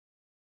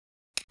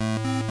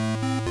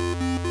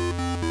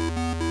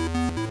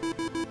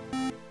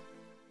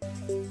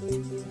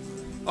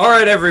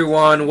Alright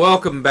everyone,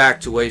 welcome back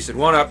to Wasted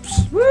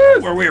 1-Ups,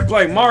 where we are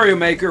playing Mario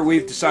Maker.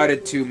 We've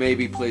decided to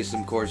maybe play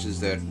some courses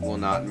that will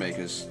not make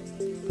us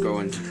go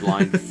into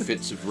blind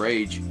fits of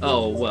rage.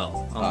 Oh,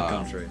 well, on the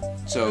contrary.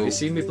 So, have you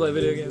seen me play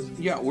video games?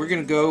 Yeah, we're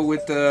gonna go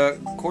with the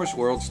Course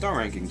World Star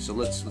Ranking, so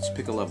let's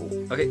pick a level.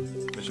 Okay,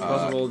 Mission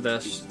Possible,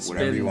 dash,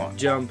 whatever you spin, want.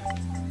 Jump,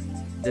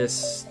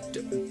 this,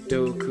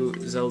 Doku,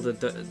 Zelda,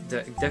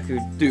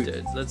 Deku,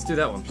 Dude, let's do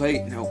that one.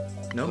 Play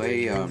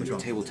Which one?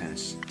 table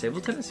tennis.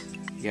 Table tennis?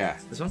 Yeah.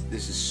 This one?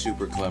 This is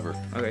super clever.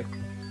 Okay.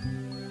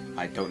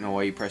 I don't know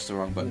why you pressed the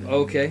wrong button.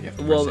 Okay, You have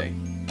to well, press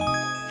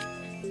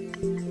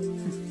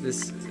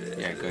this...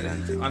 Yeah, go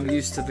down. I'm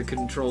used to the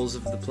controls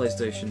of the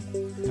PlayStation.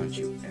 Don't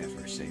you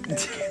ever say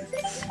that again.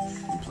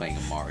 I'm playing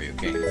a Mario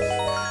game.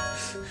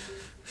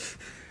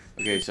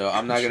 Okay, so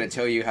I'm not going to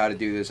tell you how to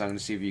do this. I'm going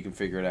to see if you can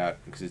figure it out,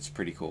 because it's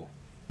pretty cool.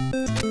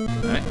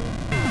 Alright.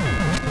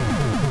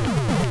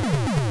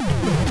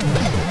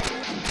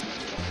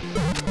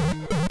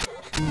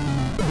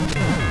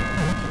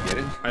 Get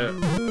it? I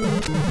don't...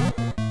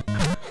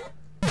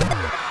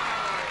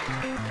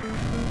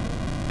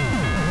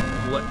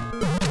 What?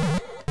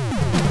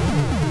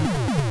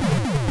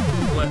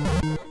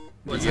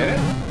 What's You get it?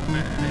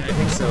 I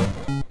think so.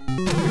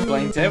 You're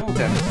playing table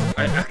tennis.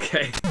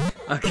 Okay.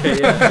 Okay,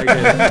 yeah, I get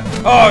it.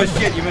 Oh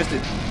shit, you missed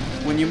it.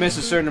 When you miss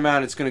a certain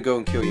amount, it's gonna go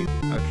and kill you.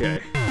 Okay.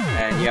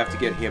 And you have to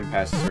get him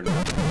past a certain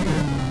amount.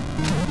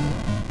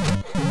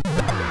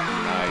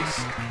 Nice.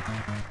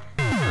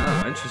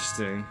 Oh,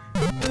 interesting.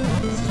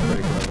 This is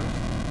pretty clever.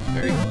 It's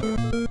very clever.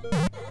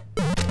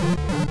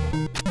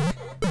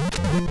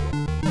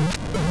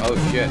 Oh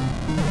shit.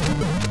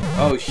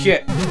 Oh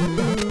shit.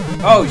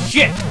 Oh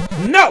shit!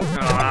 No!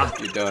 Ah.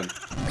 You're done.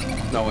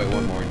 No, wait,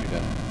 one more and you're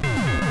done.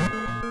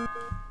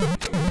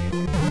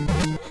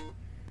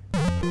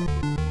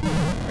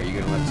 Are you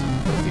gonna let some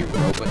filthy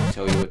robot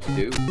tell you what to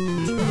do?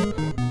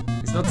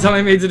 He's not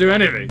telling me to do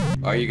anything.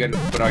 Are you gonna?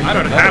 But are you? I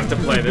don't gonna let have him?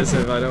 to play this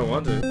if I don't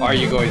want to. Are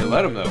you going to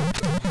let him though?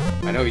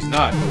 I know he's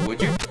not, but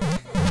would you?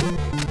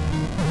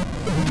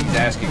 He's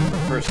asking for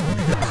personal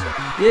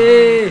choice.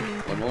 Yay!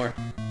 One more.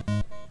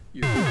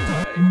 You're both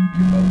tied.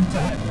 You're both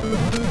tied.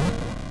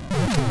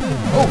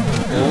 Oh!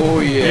 Oh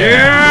yeah!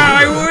 Yeah,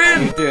 I win!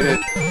 You did it.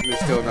 There's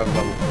still another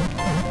level.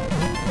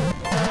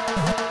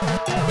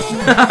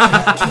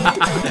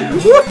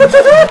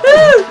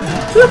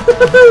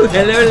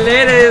 Hello,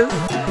 ladies!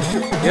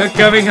 You're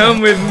coming home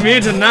with me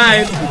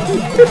tonight!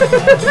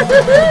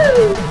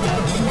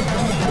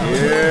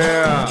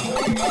 Yeah!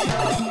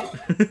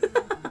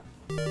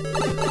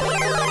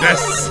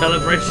 Best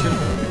celebration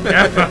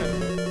ever!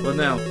 Well,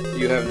 now.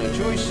 You have no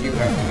choice. You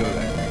have to go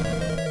that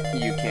way.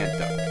 You can't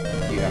duck.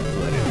 You have to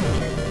let it hit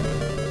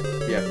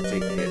you. You have to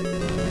take the hit.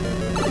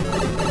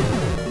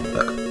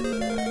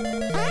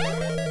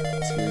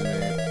 Excuse me.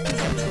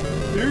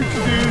 You're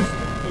excused.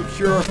 I'm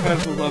sure our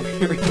fans will love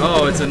hearing.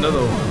 Oh, it's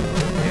another one.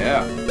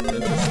 Yeah.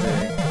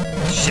 Interesting.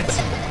 Shit!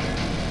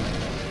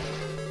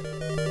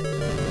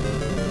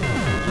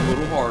 It's a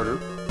little harder.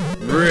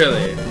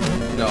 Really?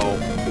 No.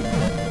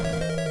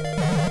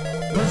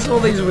 What's all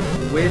these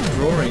weird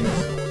drawings?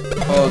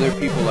 Oh, there are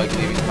people like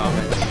leaving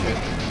comments and shit.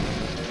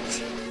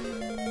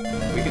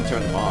 We can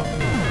turn them off.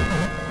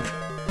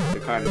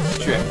 They're kind of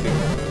distracting.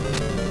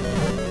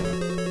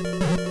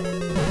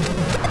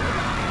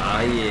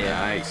 Ah, yeah.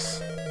 Nice.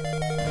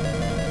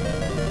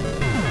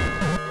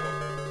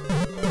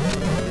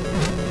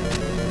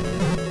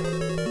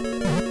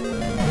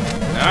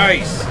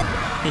 Nice!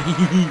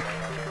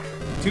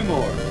 2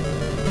 more.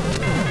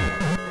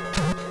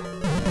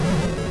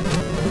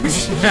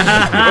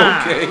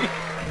 Okay.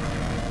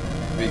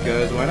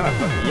 Because why not?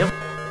 Yep.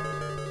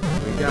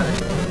 We got it.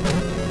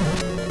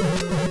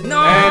 No!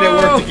 And it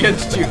worked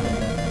against you.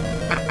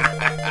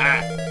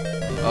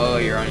 Oh,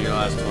 you're on your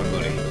last one,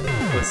 buddy.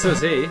 Well,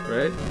 so's he,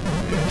 right?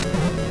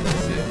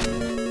 That's it.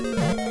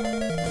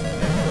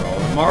 After all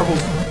the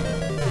marbles.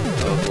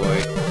 Oh boy.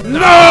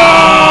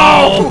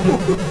 No!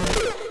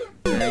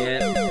 Dang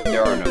it.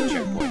 There are no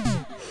checkpoints.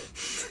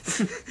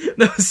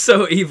 That was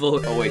so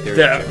evil. Oh wait,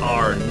 There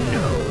are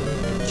no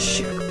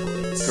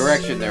checkpoints.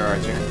 Correction, there are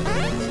checkpoints.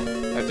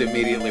 I have to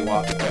immediately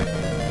walk it back.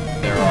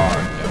 There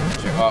are no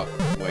checkpoints. Oh,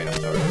 wait, I'm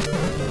sorry.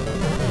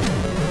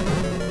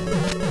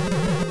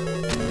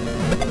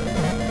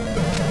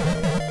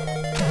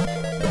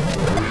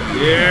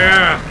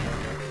 Yeah!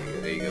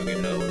 There you go, get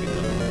another.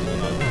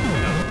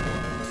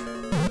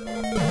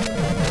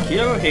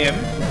 Kill him.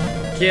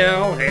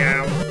 Kill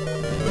him.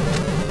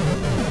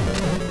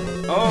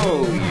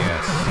 Oh,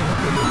 yes.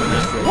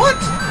 What?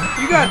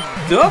 You got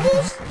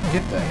doubles?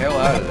 Get the hell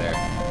out of there.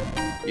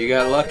 You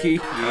got lucky. You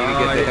need to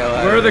get the hell out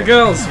of there. Where are the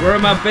girls? Where are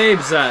my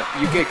babes at?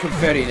 You get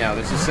confetti now.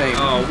 That's the same.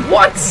 Oh,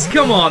 what?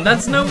 Come on,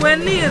 that's nowhere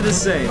near the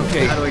same.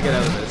 Okay. How do I get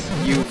out of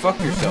this? You fuck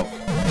yourself.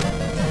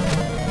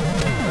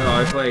 Oh,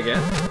 I play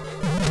again?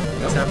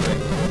 What's happening?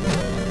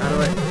 How do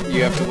I...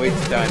 You have to wait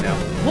to die now.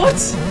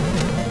 What?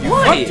 You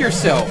Why? fucked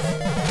yourself.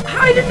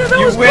 I didn't know that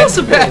You was went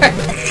possible. back.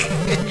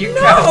 You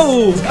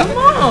No, come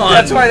on.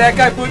 That's why that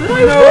guy put I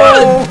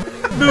no.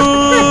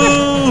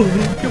 No!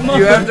 Come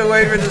You have to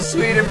wait for the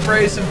sweet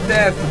embrace of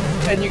death,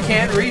 and you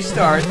can't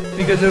restart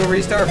because it'll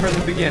restart from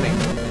the beginning.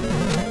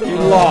 You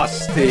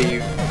lost,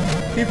 Steve.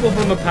 People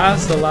from the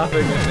past are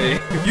laughing at me.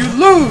 You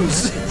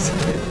lose!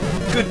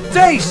 Good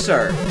day,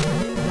 sir!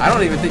 I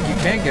don't even think you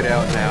can get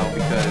out now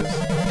because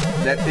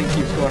that thing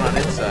keeps going on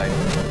its side.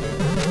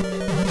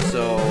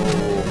 So...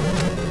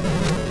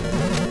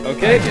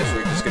 Okay. I guess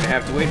we're just gonna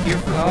have to wait here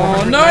for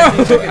Oh no!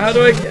 How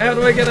do I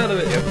get out of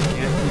it? Yep, you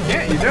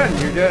can't. You're done.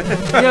 You're done.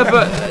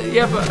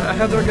 yeah, but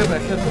how do I go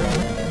back? How do I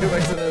go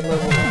back to the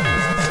level?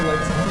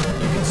 Select.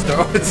 You can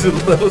start with the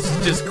levels.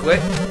 Just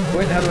quit.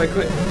 Quit? How do I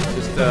quit?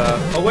 Just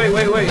oh wait.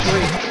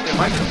 It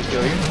might come to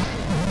kill you.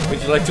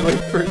 Would you like to wait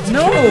for it to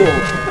No! kill you?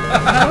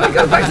 How do I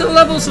go back to the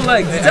level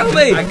select? Tell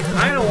me! I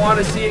kind of want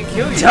to see it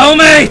kill you. Tell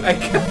me!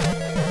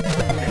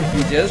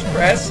 You just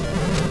press.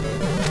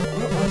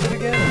 What was it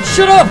again?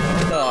 Shut up!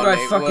 Oh,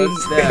 Right, fucking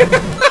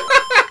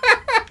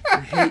I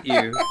hate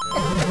you.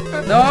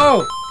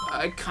 No!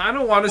 I kind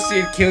of want to see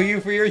it kill you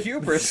for your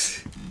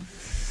hubris.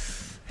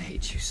 I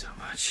hate you so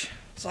much.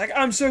 It's like,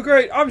 I'm so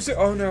great.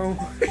 Oh no.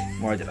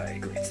 Why did I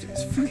agree to do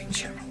this fucking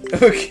channel?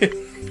 Okay.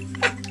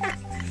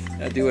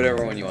 Now do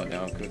whatever one you want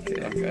now.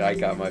 Okay. I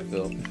got my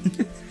fill.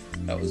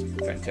 That was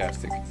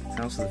fantastic.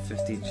 House of the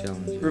 15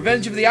 challenge.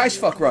 Revenge of the Ice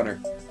Fuck Runner.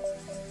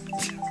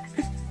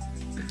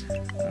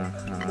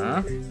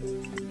 Uh-huh.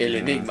 El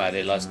Enigma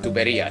de las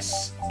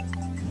Tuberías.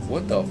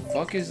 What the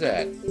fuck is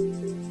that?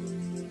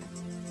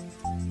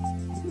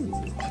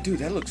 Oh, dude,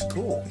 that looks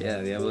cool.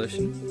 Yeah, the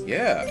evolution.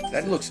 Yeah,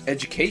 that looks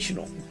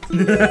educational.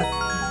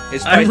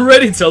 I'm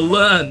ready to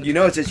learn! You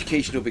know it's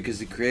educational because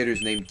the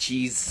creator's named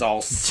Cheese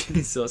Sauce.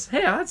 Cheese sauce.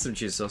 Hey, I had some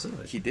cheese sauce.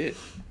 He did.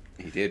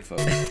 He did,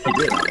 folks. He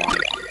did.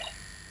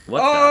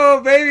 What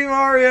oh, Baby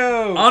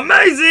Mario!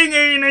 Amazing!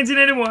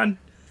 1981!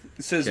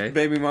 It says Okay.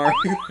 Baby Mario.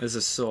 There's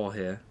a saw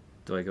here.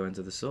 Do I go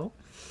into the saw?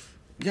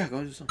 Yeah, go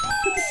into some.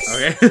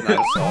 Okay. It's not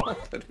a saw.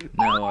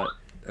 Now what?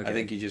 Okay. I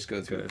think you just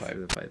go through Go the pipe.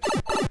 through the pipe.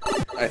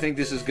 I think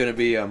this is gonna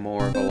be a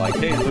more of a like,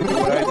 hey, look at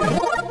what I did.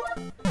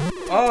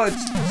 Oh,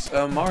 it's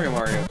Mario.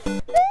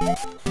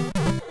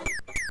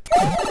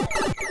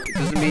 It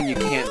doesn't mean you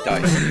can't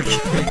die.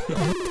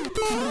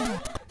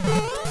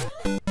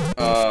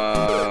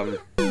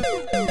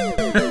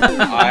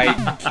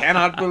 I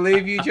cannot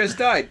believe you just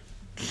died.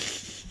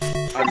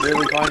 I'm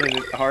really finding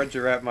it hard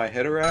to wrap my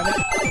head around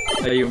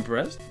it. Are you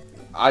impressed?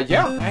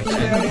 Yeah, actually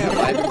I am.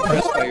 I'm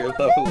impressed by your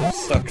level of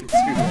Suckitude.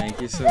 Thank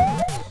you so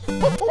much.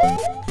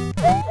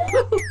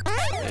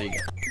 There you go.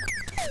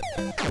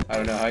 I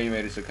don't know how you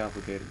made it so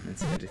complicated.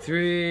 It's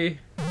 83.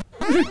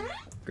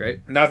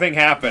 Great. Nothing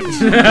happened.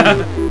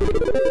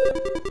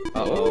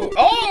 Uh-oh.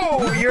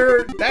 Oh,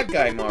 you're that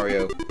guy,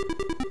 Mario.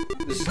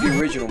 This is the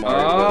original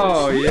Mario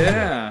Oh, Brothers.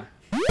 yeah.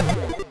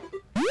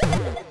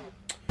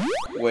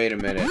 Wait a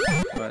minute.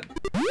 What?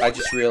 I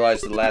just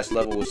realized the last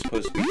level was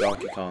supposed to be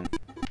Donkey Kong.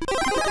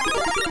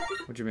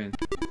 What do you mean?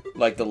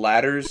 Like the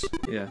ladders,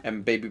 Yeah.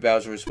 and Baby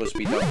Bowser was supposed to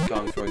be Donkey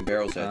Kong throwing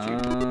barrels at you.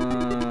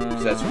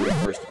 Because that's where it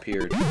first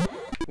appeared.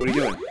 What are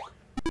you doing?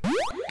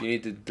 You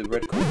need the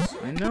red coins.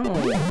 I know.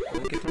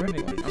 Get the red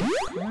coins. I'm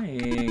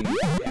trying.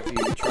 Have you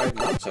tried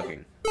not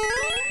sucking?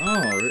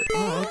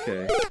 Oh,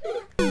 okay.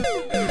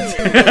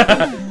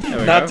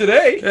 Not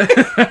today!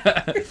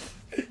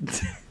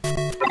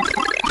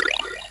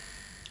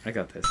 I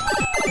got this.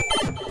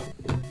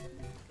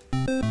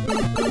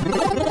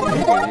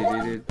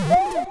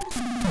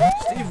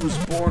 Steve was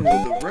born with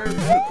a rare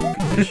medical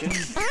condition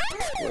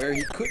where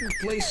he couldn't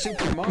play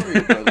Super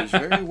Mario Brothers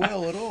very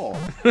well at all.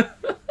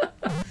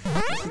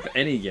 This is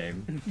any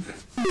game.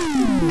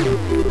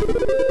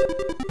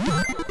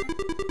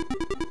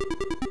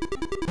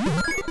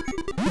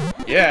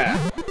 Yeah!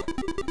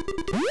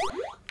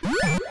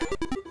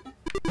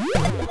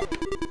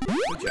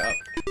 Good job.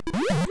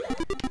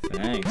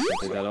 Thanks. I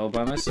did that all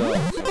by myself.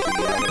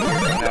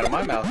 Coming out of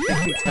my mouth.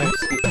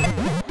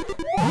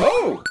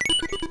 Oh!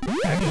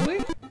 Actually,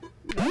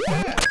 not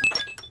bad.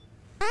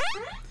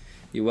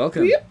 You're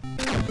welcome. Yep.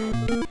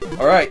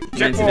 Alright,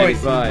 checkpoint.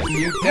 1985.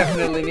 You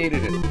definitely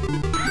needed it.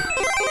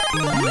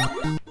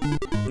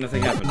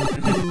 Nothing happened.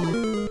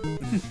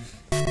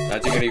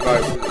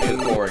 1985 is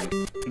boring.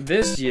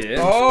 This year.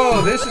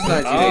 Oh, this is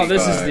 1985. Oh,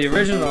 this is the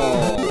original.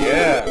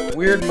 Yeah,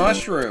 weird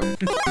mushroom.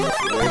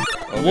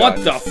 Oh, what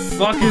God. the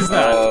fuck is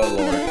that? Oh,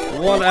 Lord.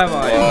 What am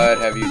I? What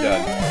have you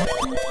done?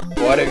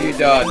 What have you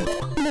done?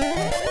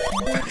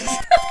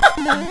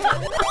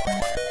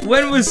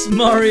 When was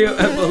Mario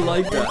ever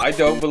like that? I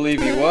don't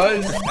believe he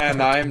was,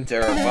 and I'm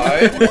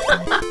terrified.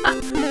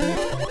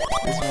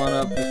 This one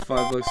up is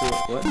 $5 or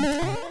what?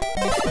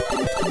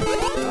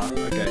 Ah,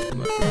 okay.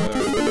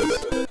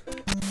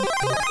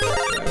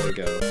 There we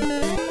go.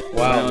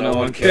 Wow, No no one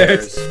one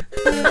cares.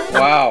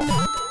 Wow.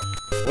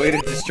 Way to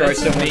destroy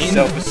That's someone's mean.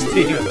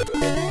 self-esteem.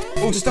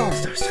 Oh, star!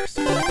 Star.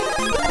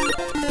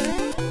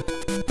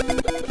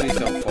 Please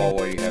don't fall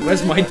while you have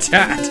Where's my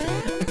dad?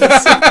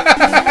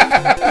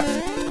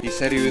 He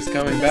said he was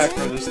coming back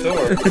from the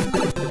store. He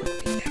never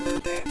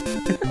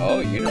did. Oh,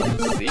 you know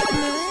the secret.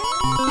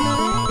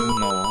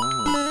 No.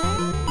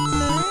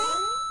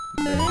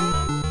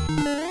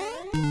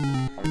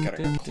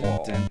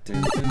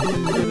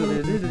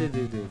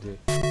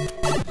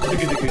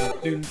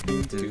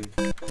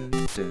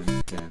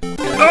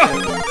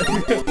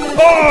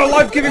 Oh,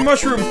 life-giving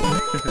mushroom!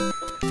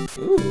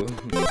 Ooh.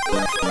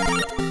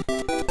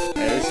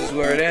 And this is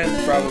where it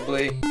ends,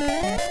 probably.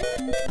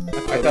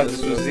 I thought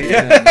this was the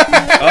end.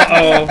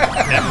 Uh-oh.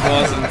 It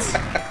wasn't.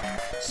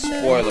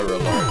 Spoiler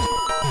alert.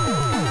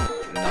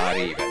 Not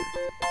even.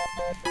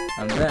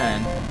 And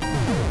then,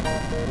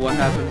 what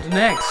happened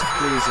next?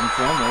 Please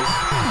inform us.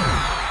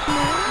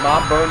 My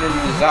burning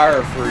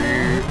desire for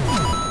you.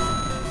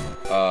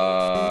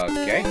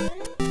 Okay.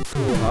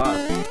 Cool heart.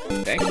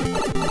 Thank you.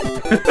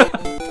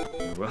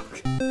 You're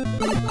welcome.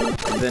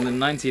 And then in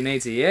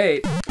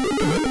 1988, It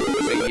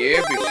was a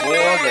year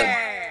before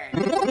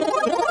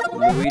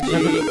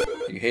Luigi.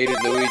 You hated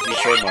Luigi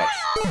so much.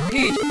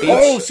 Peach! Peach.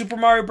 Oh, Super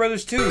Mario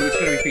Brothers 2! It's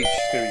gonna be Peach.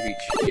 It's gonna be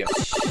Peach.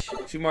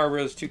 Yes. Super Mario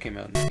Brothers 2 came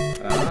out.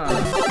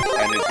 Ah.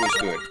 And it was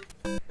good.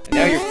 And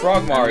now you're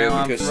Frog Mario now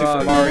I'm because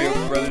Frog. Super Mario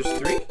Brothers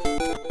 3?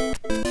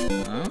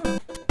 Ah.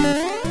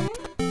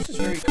 This is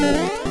very cool.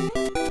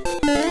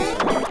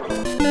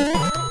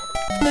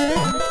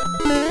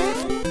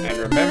 And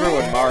remember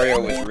when Mario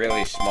was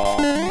really small?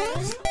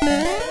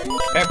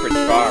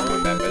 Pepperidge Farm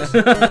remembers.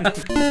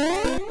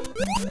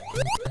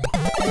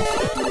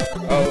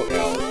 Oh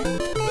hell.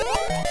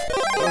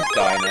 Don't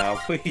die now,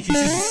 please.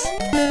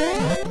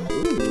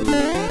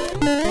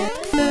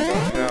 I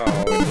don't know,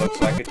 it looks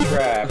like a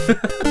trap.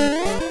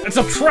 It's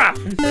a trap!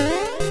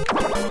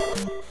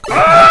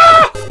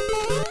 Ah!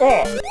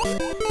 Oh!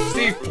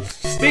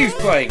 Steve's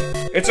playing.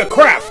 It's a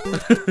crap!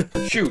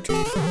 Shoot.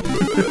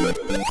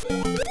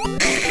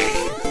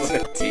 What a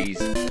tease.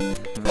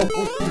 Oh,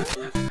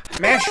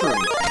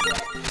 mushroom.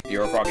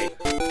 You're a froggy.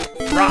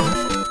 Frog.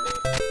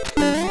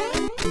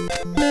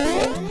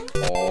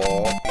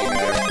 Oh, you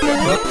gotta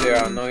jump up there.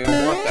 I know you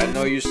want that. I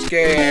know you're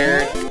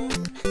scared.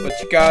 But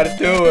you gotta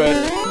do it.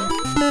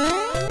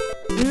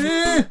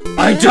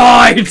 I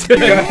died!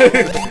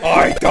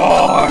 I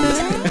died!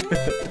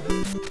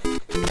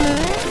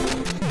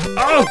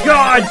 Oh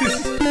god!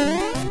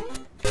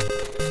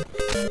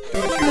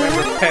 Don't you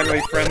remember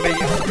family friendly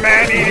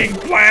man-eating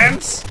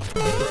plants?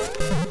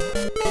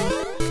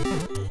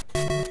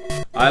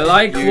 I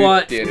like You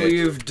what did it.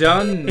 you've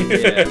done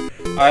here.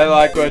 I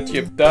like what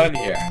you've done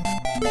here.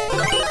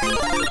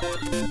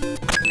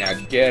 Now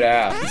get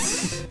out.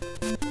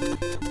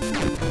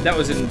 That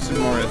was in Super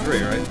Mario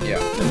 3, right? Yeah.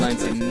 In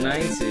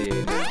 1990.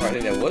 I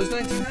think that was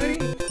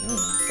 1990? Oh.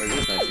 Or is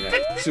this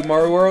 1990? Super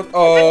Mario World?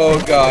 Oh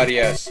god,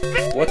 yes.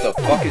 What the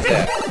fuck is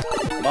that?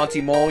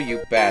 Monty Mole,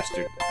 you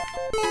bastard.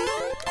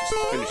 Just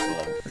finish the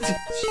level.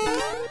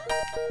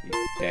 You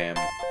damn.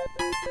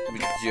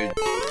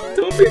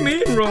 Don't be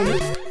mean, Roman.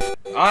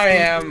 I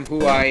am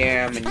who I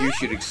am, and you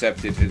should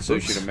accept it, and so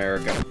should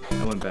America.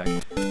 I went back.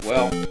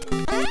 Well.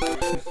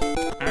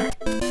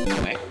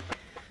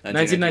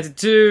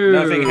 1992.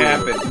 Nothing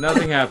happened.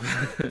 Nothing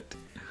happened.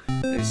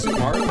 Is Super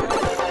Mario?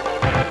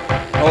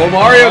 Oh,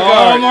 Mario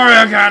Kart! Oh,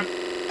 Mario Kart!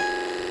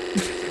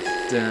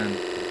 Dun, dun,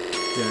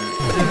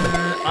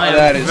 dun. I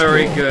that am is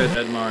very cool. good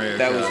at Mario Kart.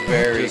 That was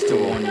very just cool.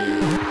 to warn you.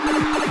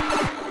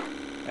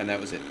 And that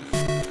was it. The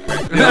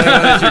only one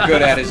that you're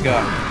good at is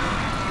gun.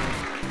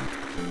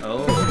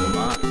 Oh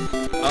my!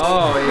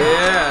 Oh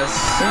yes,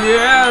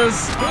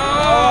 yes!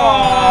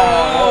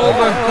 Oh,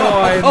 the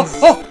coins!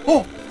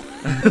 Oh!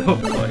 Oh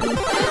boy!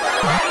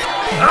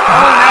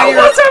 Ah,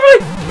 What's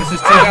happening? This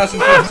is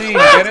 2015,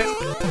 get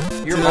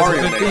it? You're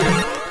Mario 2015.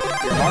 Maker.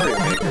 You're Mario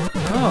Maker.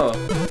 Oh,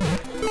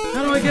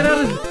 how do I get out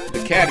of? The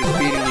cat is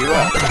beating you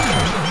up.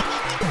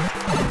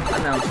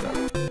 Announce that.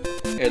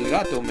 El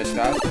gato me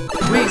está...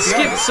 We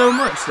skipped so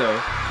much though.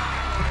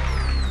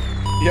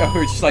 Yeah,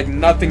 it's just like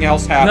nothing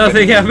else happened.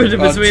 Nothing happened in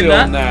between until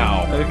that?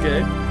 now.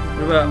 Okay.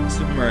 What about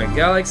Super Mario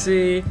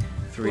Galaxy,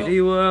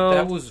 3D World?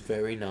 That was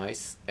very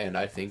nice, and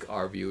I think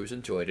our viewers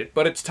enjoyed it.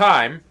 But it's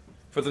time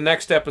for the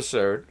next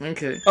episode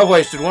Okay. of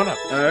Wasted One Up.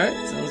 Alright.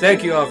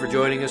 Thank you all for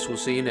joining us. We'll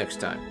see you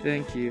next time.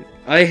 Thank you.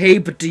 I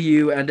hate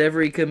you and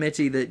every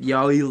committee that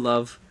y'all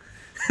love.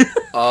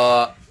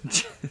 I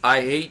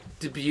hate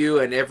you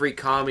and every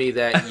commie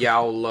that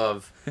y'all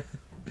love.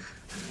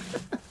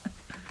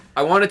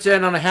 I wanted to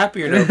end on a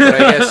happier note, but I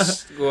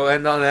guess we'll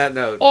end on that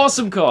note.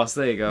 Awesome cost.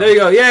 There you go. There you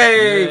go.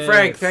 Yay,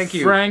 Frank. Thank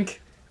you. Frank.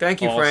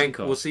 Thank you, Awesome Frank.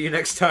 cost. We'll see you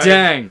next time.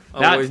 Dang.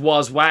 That Always-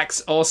 was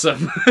wax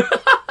awesome.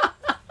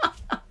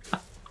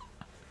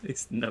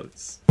 These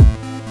notes.